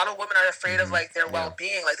safety. A lot of women are afraid of like their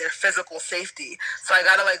well-being, like their physical safety. So I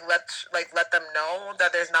gotta let them know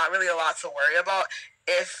that there's not really a lot to worry about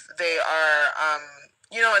if they are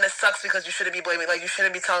you know, and it sucks because you shouldn't be blaming, like you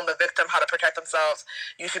shouldn't be telling the victim how to protect themselves.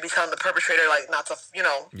 You should be telling the perpetrator like not to, you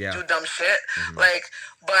know, do dumb shit. Like,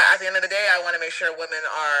 but at the end of the day, I want to make sure women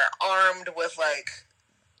are armed with like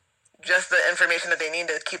just the information that they need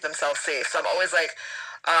to keep themselves safe. So I'm always like,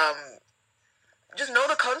 just know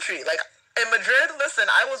the country. Like in Madrid,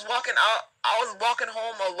 listen, I was walking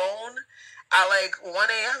home alone at like 1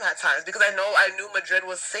 a.m. at times because I knew Madrid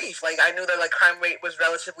was safe. Like I knew that like crime rate was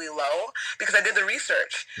relatively low because I did the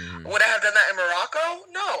research. Would I have done that in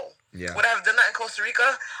Morocco? No. Yeah. Would I have done that in Costa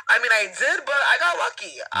Rica? I mean, I did, but I got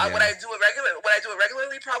lucky. Would I do it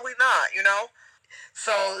regularly? Probably not. You know.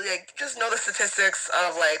 So like, just know the statistics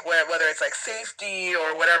of like whether it's like safety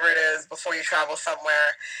or whatever it is before you travel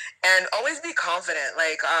somewhere, and always be confident.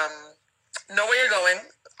 Like know where you're going.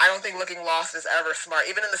 I don't think looking lost is ever smart.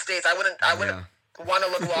 Even in the States, I wouldn't want to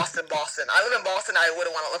look lost in Boston. I live in Boston. I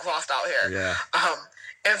wouldn't want to look lost out here. Yeah.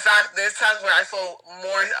 In fact, there's times where I feel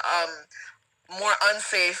more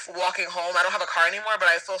unsafe walking home. I don't have a car anymore, but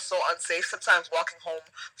I feel so unsafe sometimes walking home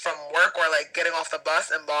from work or like getting off the bus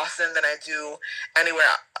in Boston than I do anywhere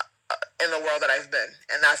in the world that I've been,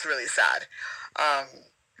 and that's really sad.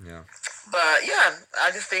 But yeah, I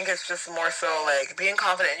just think it's just more so like being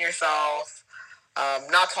confident in yourself,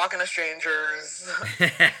 not talking to strangers,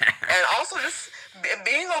 and also just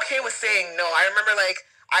being okay with saying no. I remember like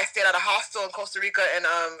I stayed at a hostel in Costa Rica, and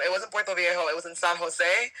it wasn't Puerto Viejo, it was in San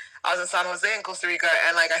Jose. I was in San Jose in Costa Rica,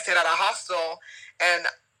 and like I stayed at a hostel, and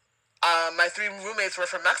my 3 roommates were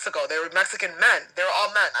from Mexico. They were Mexican men. They were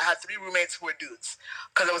all men. I had 3 roommates who were dudes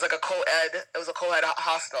because it was like a co-ed. It was a co-ed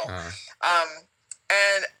hostel.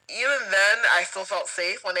 And even then, I still felt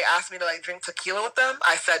safe when they asked me to like drink tequila with them.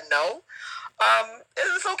 I said no.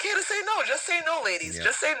 It's okay to say no. Just say no, ladies. Yeah.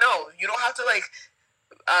 Just say no. You don't have to like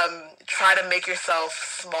try to make yourself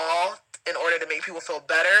small in order to make people feel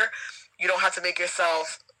better. You don't have to make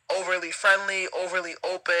yourself overly friendly, overly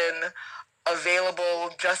open,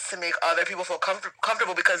 available just to make other people feel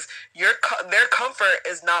comfortable because their comfort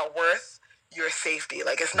is not worth your safety.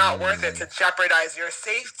 Like it's not worth it to jeopardize your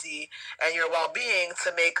safety and your well-being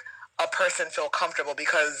to make a person feel comfortable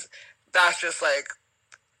because that's just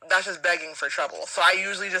begging for trouble. So I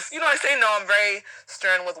usually just, I say no. I'm very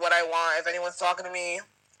stern with what I want. If anyone's talking to me,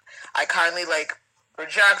 I kindly like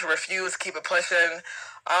reject, refuse, keep it pushing.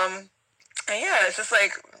 And yeah, it's just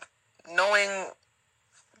like knowing,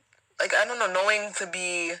 like, I don't know, knowing to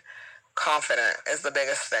be confident is the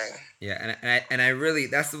biggest thing. Yeah, and I really,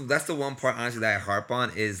 that's the one part honestly that I harp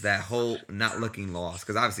on is that whole not looking lost,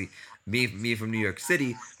 because obviously me from New York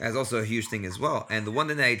City, that's also a huge thing as well. And the one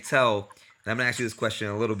thing that I tell, and I'm gonna ask you this question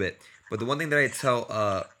in a little bit, but the one thing that I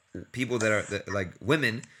tell people that are like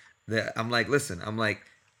women, that I'm like, listen, I'm like,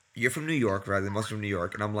 you're from New York, right? They're most from New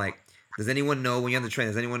York, and I'm like, does anyone know when you're on the train?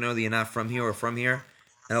 Does anyone know that you're not from here or from here? And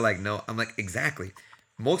they're like, no. I'm like, exactly.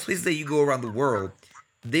 Most places that you go around the world,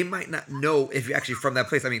 they might not know if you're actually from that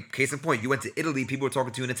place. I mean, case in point, you went to Italy, people were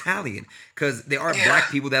talking to you in Italian because there are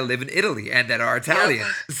black people that live in Italy and that are Italian.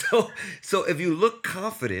 So if you look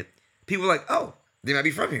confident, people are like, oh, they might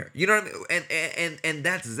be from here. You know what I mean? And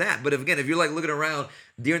that's that. But if you're like looking around,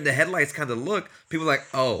 deer in the headlights kind of look, people are like,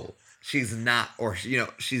 oh, she's not, or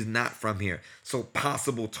she's not from here. So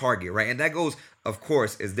possible target, right? And that goes, of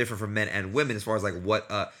course, is different for men and women as far as like what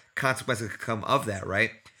consequences could come of that,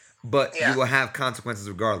 right? But you will have consequences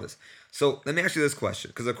regardless. So let me ask you this question,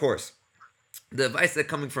 because of course, the advice that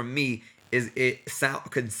coming from me is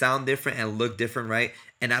can sound different and look different, right?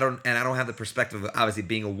 And I don't have the perspective of obviously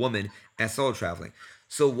being a woman and solo traveling.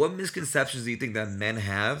 So what misconceptions do you think that men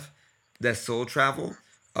have that solo travel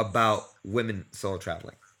about women solo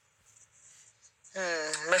traveling?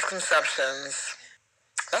 Misconceptions.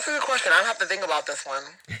 That's a good question. I have to think about this one.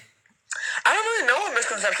 I don't really know what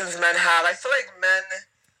misconceptions men have. I feel like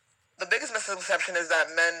the biggest misconception is that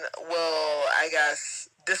men will, I guess,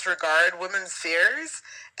 disregard women's fears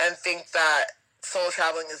and think that solo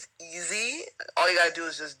traveling is easy. All you gotta do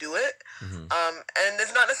is just do it. And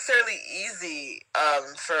it's not necessarily easy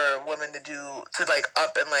for women to like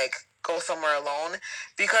up and like go somewhere alone,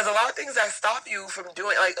 because a lot of things that stop you from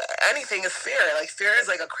doing like anything is fear. Like fear is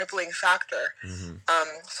like a crippling factor.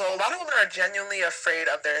 So a lot of women are genuinely afraid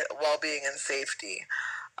of their well-being and safety.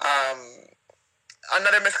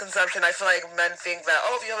 another misconception, I feel like men think that,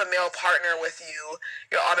 oh, if you have a male partner with you,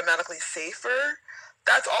 you're automatically safer.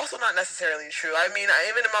 That's also not necessarily true. I mean,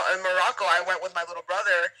 even in Morocco, I went with my little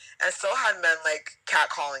brother and still had men like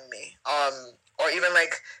catcalling me, or even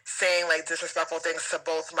like saying like disrespectful things to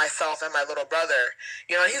both myself and my little brother.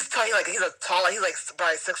 You know, he's tall. He's a tall. He's like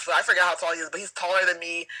probably 6 foot. I forget how tall he is, but he's taller than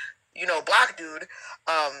me. You know, black dude.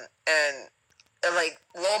 And like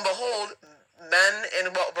lo and behold, men in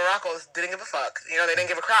Morocco didn't give a fuck. You know, they didn't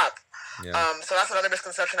give a crap. Yeah. So that's another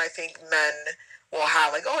misconception I think men will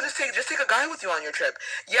have. Like, oh, just take a guy with you on your trip.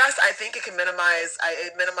 Yes, I think it can minimize.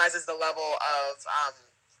 It minimizes the level of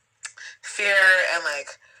fear and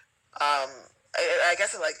like. I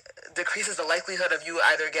guess it like decreases the likelihood of you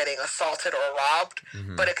either getting assaulted or robbed,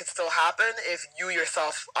 but it could still happen if you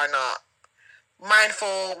yourself are not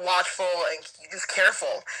mindful, watchful, and just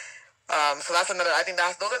careful. So that's another. I think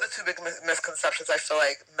those are the two big misconceptions I feel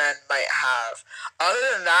like men might have. Other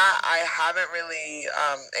than that, I haven't really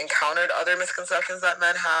encountered other misconceptions that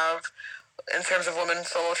men have in terms of women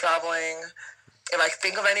solo traveling. If I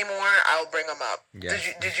think of any more, I'll bring them up. Yes.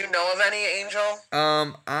 Did you know of any,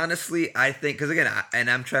 Angel? Honestly, I think because again,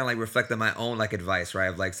 I'm trying to like reflect on my own like advice, right?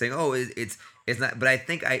 Of like saying, oh, it's not. But I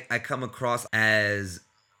think I come across as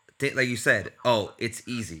like you said, oh, it's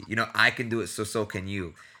easy. You know, I can do it, so can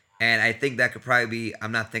you. And I think that could probably be.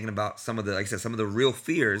 I'm not thinking about some of the, like I said, some of the real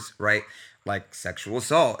fears, right? Like sexual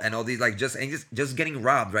assault and all these, like just getting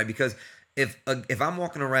robbed, right? Because if I'm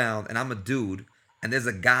walking around and I'm a dude and there's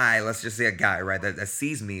a guy, let's just say a guy, right, that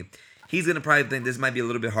sees me, he's gonna probably think this might be a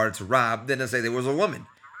little bit harder to rob than to say there was a woman,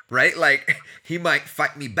 right? Like he might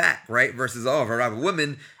fight me back, right? Versus, oh, if I rob a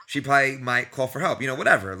woman, she probably might call for help, you know,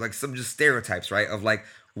 whatever. Like some just stereotypes, right? Of like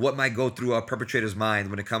what might go through a perpetrator's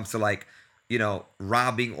mind when it comes to like, you know,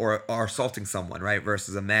 robbing or assaulting someone, right?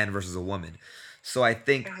 Versus a man versus a woman. So I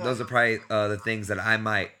think those are probably the things that I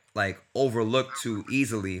might like overlook too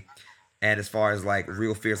easily. And as far as like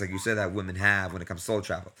real fears, like you said, that women have when it comes to solo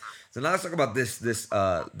travel. So now let's talk about this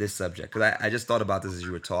subject, because I just thought about this as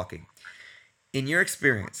you were talking. In your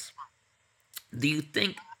experience, do you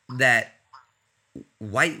think that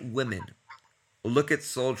white women look at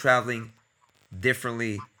solo traveling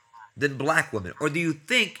differently than black women, or do you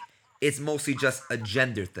think it's mostly just a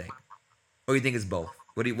gender thing, or you think it's both?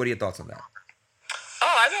 What are your thoughts on that?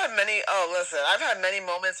 I've had many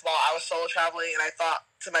moments while I was solo traveling, and I thought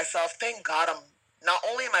to myself, thank God I'm not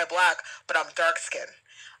only am I black, but I'm dark skinned.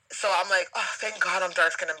 So I'm like, oh, thank God I'm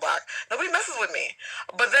dark skinned and black. Nobody messes with me.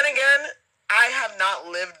 But then again, I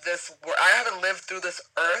haven't lived through this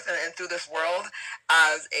earth and through this world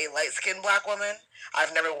as a light skinned black woman.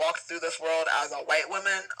 I've never walked through this world as a white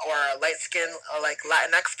woman or a light skinned or like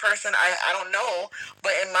Latinx person. I don't know.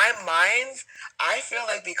 But in my mind, I feel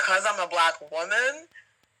like because I'm a black woman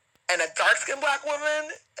and a dark-skinned black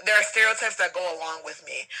woman, there are stereotypes that go along with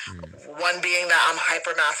me. One being that I'm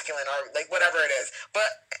hyper-masculine or like whatever it is. But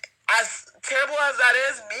as terrible as that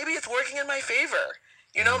is, maybe it's working in my favor.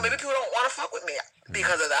 You know, maybe people don't want to fuck with me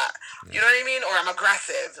because of that. You know what I mean? Or I'm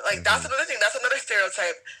aggressive. Like, that's another thing. That's another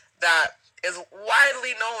stereotype that is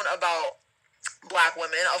widely known about black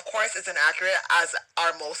women. Of course, it's inaccurate, as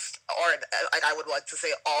are most, or like I would like to say,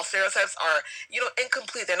 all stereotypes are, you know,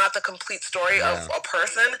 incomplete. They're not the complete story of a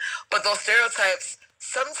person, but those stereotypes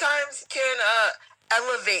sometimes can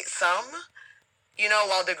elevate some, you know,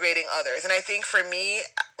 while degrading others. And I think for me,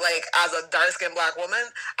 like as a dark-skinned black woman,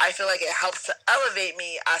 I feel like it helps to elevate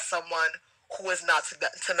me as someone who is not to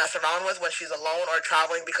mess around with when she's alone or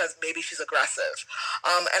traveling because maybe she's aggressive.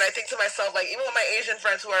 And I think to myself, like, even with my Asian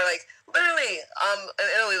friends who are like, literally, in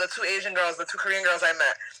Italy, the two Korean girls I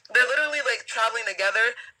met, they're literally like traveling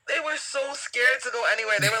together. They were so scared to go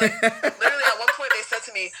anywhere. They were like, literally at one point they said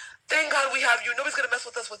to me, thank God we have you. Nobody's going to mess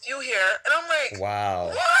with us with you here. And I'm like,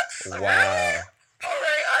 wow. What? Wow. Really? All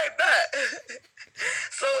right, I bet.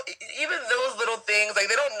 So even those little things, like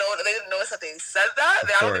they didn't notice that they said that.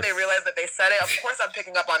 I don't think they realized that they said it. Of course, I'm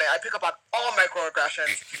picking up on it. I pick up on all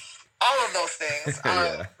microaggressions, all of those things.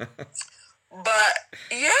 But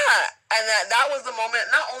yeah, and that was the moment.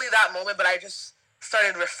 Not only that moment, but I just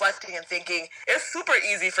started reflecting and thinking it's super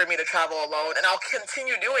easy for me to travel alone, and I'll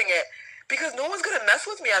continue doing it. Because no one's going to mess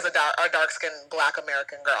with me as a dark-skinned black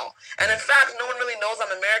American girl. And in fact, no one really knows I'm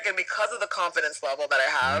American because of the confidence level that I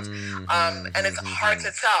have. And it's hard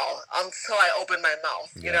to tell until I open my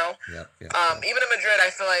mouth, you know? Even in Madrid, I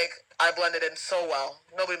feel like I blended in so well.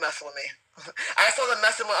 Nobody messed with me. I saw them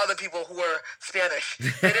messing with other people who were Spanish.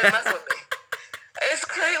 They didn't mess with me. It's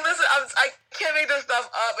crazy. Listen, I can't make this stuff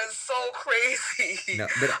up. It's so crazy. No,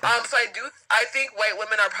 but, so I think white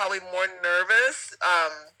women are probably more nervous,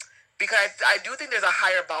 because I do think there's a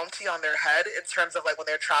higher bounty on their head in terms of like when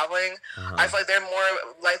they're traveling. I feel like they're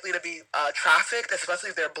more likely to be trafficked, especially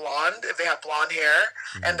if they're blonde, if they have blonde hair,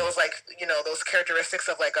 and those like those characteristics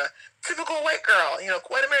of like a typical white girl,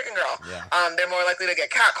 white American girl. Yeah. They're more likely to get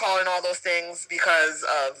catcalled and all those things because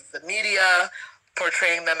of the media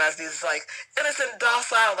portraying them as these like innocent,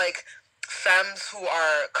 docile, like femmes who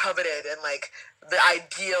are coveted and like the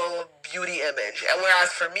ideal beauty image. And whereas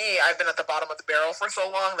for me, I've been at the bottom of the barrel for so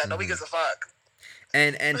long that nobody gives a fuck.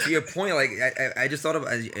 And to your point, like I just thought of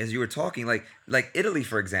as you were talking, like Italy,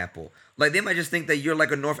 for example, like they might just think that you're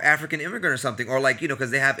like a North African immigrant or something, or like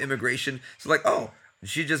because they have immigration, so like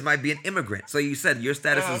she just might be an immigrant. So you said your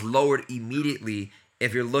status is lowered immediately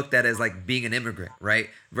if you're looked at as like being an immigrant, right?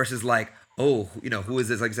 Versus like who is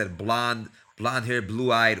this? Like you said, blonde haired,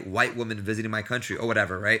 blue eyed white woman visiting my country or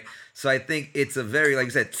whatever, right? So I think it's a very, like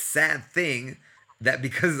you said, sad thing that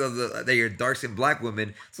because of that you're dark skinned black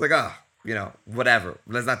woman, it's like whatever.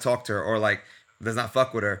 Let's not talk to her or like let's not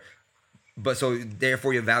fuck with her. But so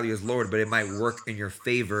therefore your value is lowered, but it might work in your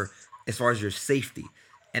favor as far as your safety,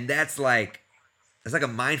 and that's like a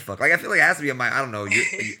mind fuck. Like I feel like it has to be a mind. I don't know.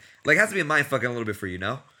 Like it has to be a mind fucking a little bit for you,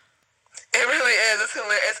 no? It really is. It's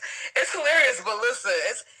hilarious. It's hilarious, but listen,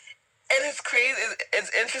 it's crazy.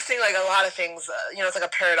 It's interesting. Like a lot of things, it's like a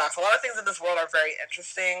paradox. A lot of things in this world are very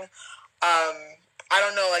interesting. I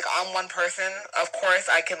don't know. Like I'm one person. Of course,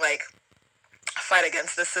 I can like fight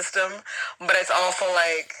against the system, but it's also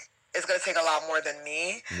like it's gonna take a lot more than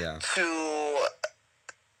me to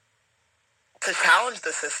challenge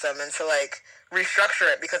the system and to like restructure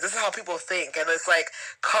it, because this is how people think, and it's like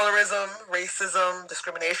colorism, racism,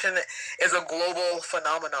 discrimination is a global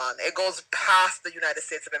phenomenon. It goes past the United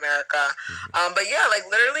States of America. But yeah, like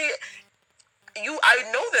literally, I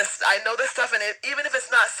know this stuff, and even if it's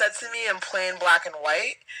not said to me in plain black and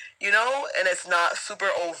white, and it's not super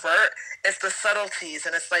overt, it's the subtleties,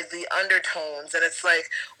 and it's like the undertones, and it's like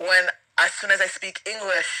when as soon as I speak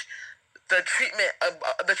English, the treatment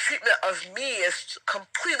of me is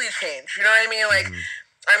completely changed. You know what I mean? Like,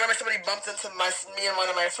 I remember somebody bumped into me and one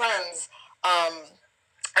of my friends,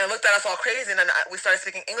 and looked at us all crazy, and then we started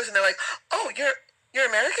speaking English, and they're like, "Oh, you're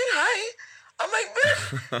American? Hi." I'm like,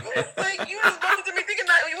 "Bitch, like you just bumped into me thinking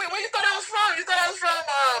that where you thought I was from? You thought I was from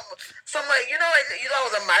some like you thought I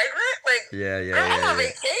was a migrant? Like, girl, I'm on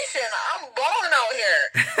vacation. I'm balling out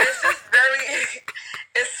here." It's just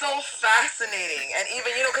it's so fascinating. And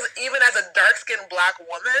even, because even as a dark-skinned black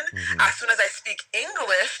woman, as soon as I speak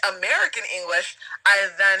English, American English, I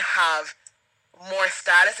then have more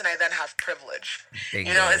status and I then have privilege.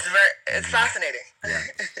 Bingo. It's fascinating. Yeah.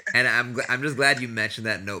 And I'm just glad you mentioned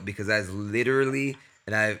that note, because that's literally,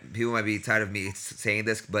 and people might be tired of me saying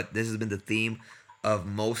this, but this has been the theme of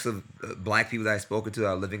most of black people that I've spoken to that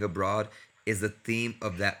are living abroad, is the theme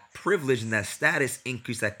of that privilege and that status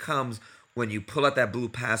increase that comes when you pull out that blue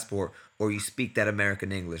passport or you speak that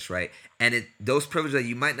American English, right? And those privileges that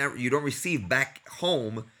you don't receive back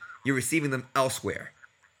home, you're receiving them elsewhere.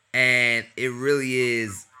 And it really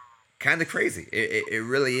is kind of crazy. It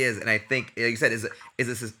really is. And I think, like you said, is a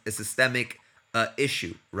systemic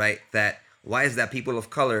issue, right? That why is that people of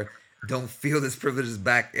color don't feel this privileges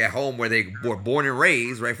back at home where they were born and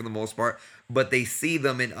raised, right, for the most part, but they see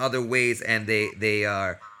them in other ways, and they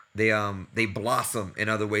blossom in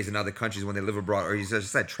other ways in other countries when they live abroad, or you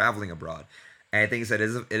just said traveling abroad. And I think you said it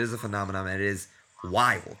is a phenomenon, and it is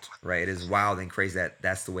wild, right? It is wild and crazy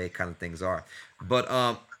that's the way kind of things are. But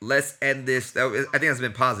let's end this. I think that's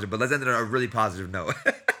been positive, but let's end it on a really positive note.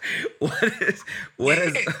 What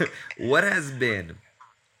has been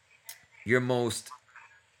your most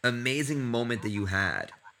amazing moment that you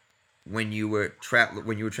had when you were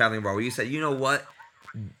traveling abroad, where you said, you know what,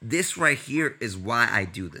 this right here is why I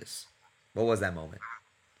do this? What was that moment?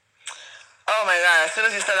 Oh my God! As soon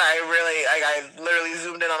as you said that, I literally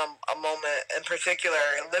zoomed in on a moment in particular.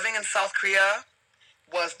 Living in South Korea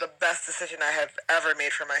was the best decision I have ever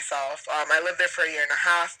made for myself. I lived there for a year and a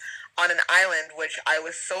half on an island, which I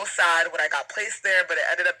was so sad when I got placed there, but it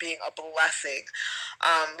ended up being a blessing.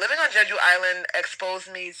 Living on Jeju Island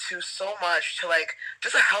exposed me to so much, to like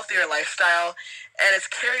just a healthier lifestyle, and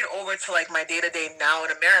it's carried over to like my day-to-day now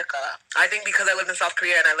in America. I think because I lived in South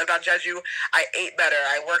Korea and I lived on Jeju, I ate better,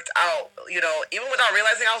 I worked out, even without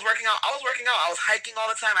realizing I was working out. I was hiking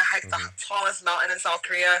all the time. I hiked the tallest mountain in South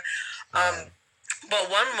Korea.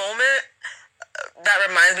 But one moment that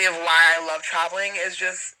reminds me of why I love traveling is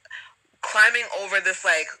just climbing over this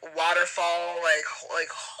like waterfall, like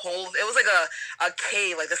hole. It was like a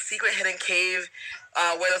cave, like the secret hidden cave,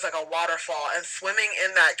 where there's like a waterfall, and swimming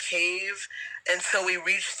in that cave until we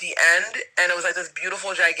reached the end, and it was like this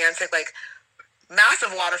beautiful, gigantic, like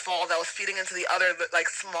massive waterfall that was feeding into the other like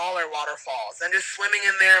smaller waterfalls, and just swimming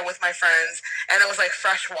in there with my friends. And it was like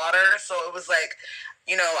fresh water, so it was like,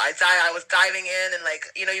 I was diving in, and like,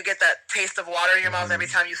 you get that taste of water in your mouth every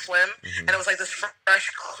time you swim. And it was like this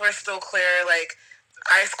fresh, crystal clear, like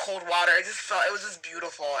ice cold water. It was just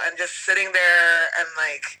beautiful. And just sitting there and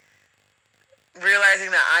like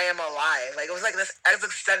realizing that I am alive. Like, it was like this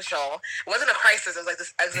existential, it wasn't a crisis, it was like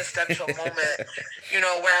this existential moment,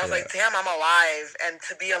 where I was like, damn, I'm alive, and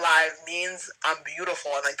to be alive means I'm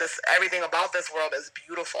beautiful, and like this, everything about this world is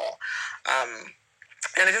beautiful.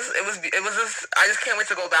 And it was just, I just can't wait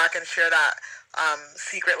to go back and share that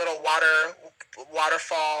secret little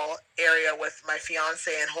waterfall area with my fiance,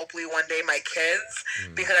 and hopefully one day my kids,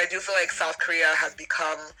 because I do feel like South Korea has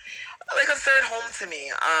become like a third home to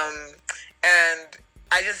me. And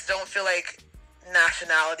I just don't feel like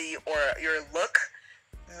nationality or your look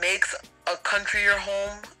makes a country your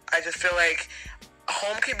home. I just feel like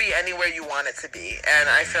home can be anywhere you want it to be. And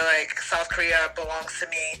I feel like South Korea belongs to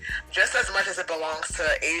me just as much as it belongs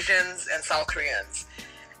to Asians and South Koreans.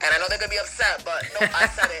 And I know they're going to be upset, but no, I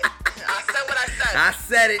said it. I said what I said. I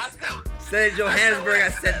said it. Said it in Johannesburg. I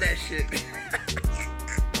said that shit.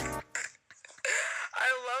 I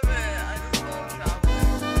love it. I just love traveling.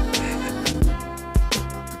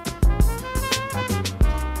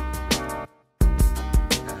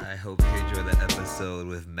 I hope you enjoyed that episode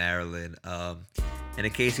with Marilyn. And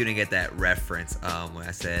in case you didn't get that reference, when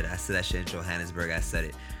I said that shit in Johannesburg, I said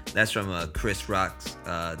it. That's from Chris Rock's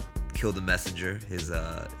Kill the Messenger, his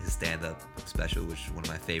stand-up special, which is one of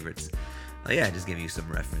my favorites. Just giving you some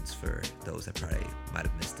reference for those that probably might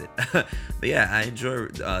have missed it. But yeah, I enjoy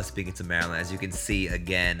speaking to Marilyn. As you can see,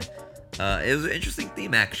 again, it was an interesting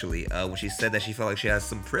theme, actually, when she said that she felt like she has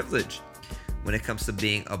some privilege when it comes to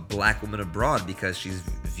being a black woman abroad, because she's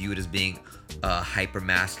viewed as being hyper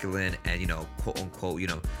masculine and, quote unquote,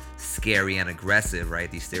 scary and aggressive, right?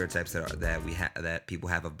 These stereotypes that people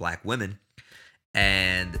have of black women,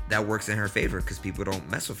 and that works in her favor because people don't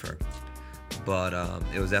mess with her. But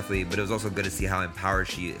it was also good to see how empowered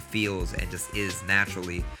she feels and just is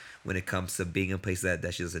naturally when it comes to being in a place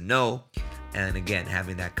that she doesn't know, and again,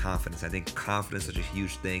 having that confidence. I think confidence is such a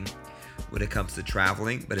huge thing when it comes to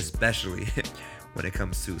traveling, but especially when it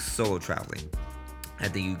comes to solo traveling. I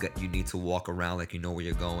think you need to walk around like you know where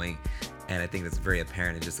you're going, and I think that's very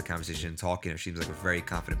apparent in just the conversation and talking. She seems like a very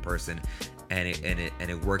confident person, and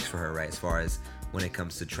it works for her, right? As far as when it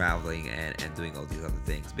comes to traveling and doing all these other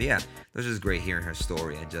things. But yeah, it was just great hearing her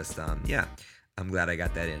story, and just I'm glad I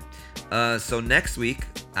got that in. So next week,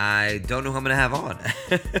 I don't know who I'm gonna have on.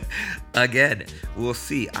 Again, we'll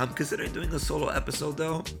see. I'm considering doing a solo episode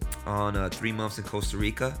though on 3 months in Costa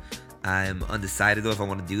Rica. I'm undecided though if I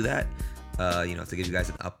want to do that. To give you guys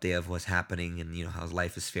an update of what's happening and how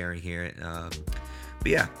life is faring here. But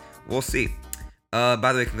yeah, we'll see. By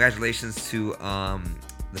the way, congratulations to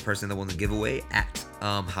the person that won the giveaway at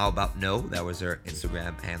How About No. That was her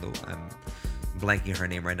Instagram handle. I'm blanking her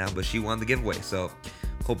name right now, but she won the giveaway. So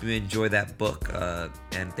hope you enjoy that book,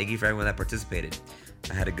 and thank you for everyone that participated.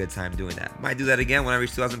 I had a good time doing that. Might do that again when I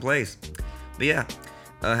reach 2,000 plays. But yeah,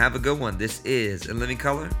 have a good one. This is In Living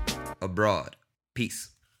Color Abroad. Peace.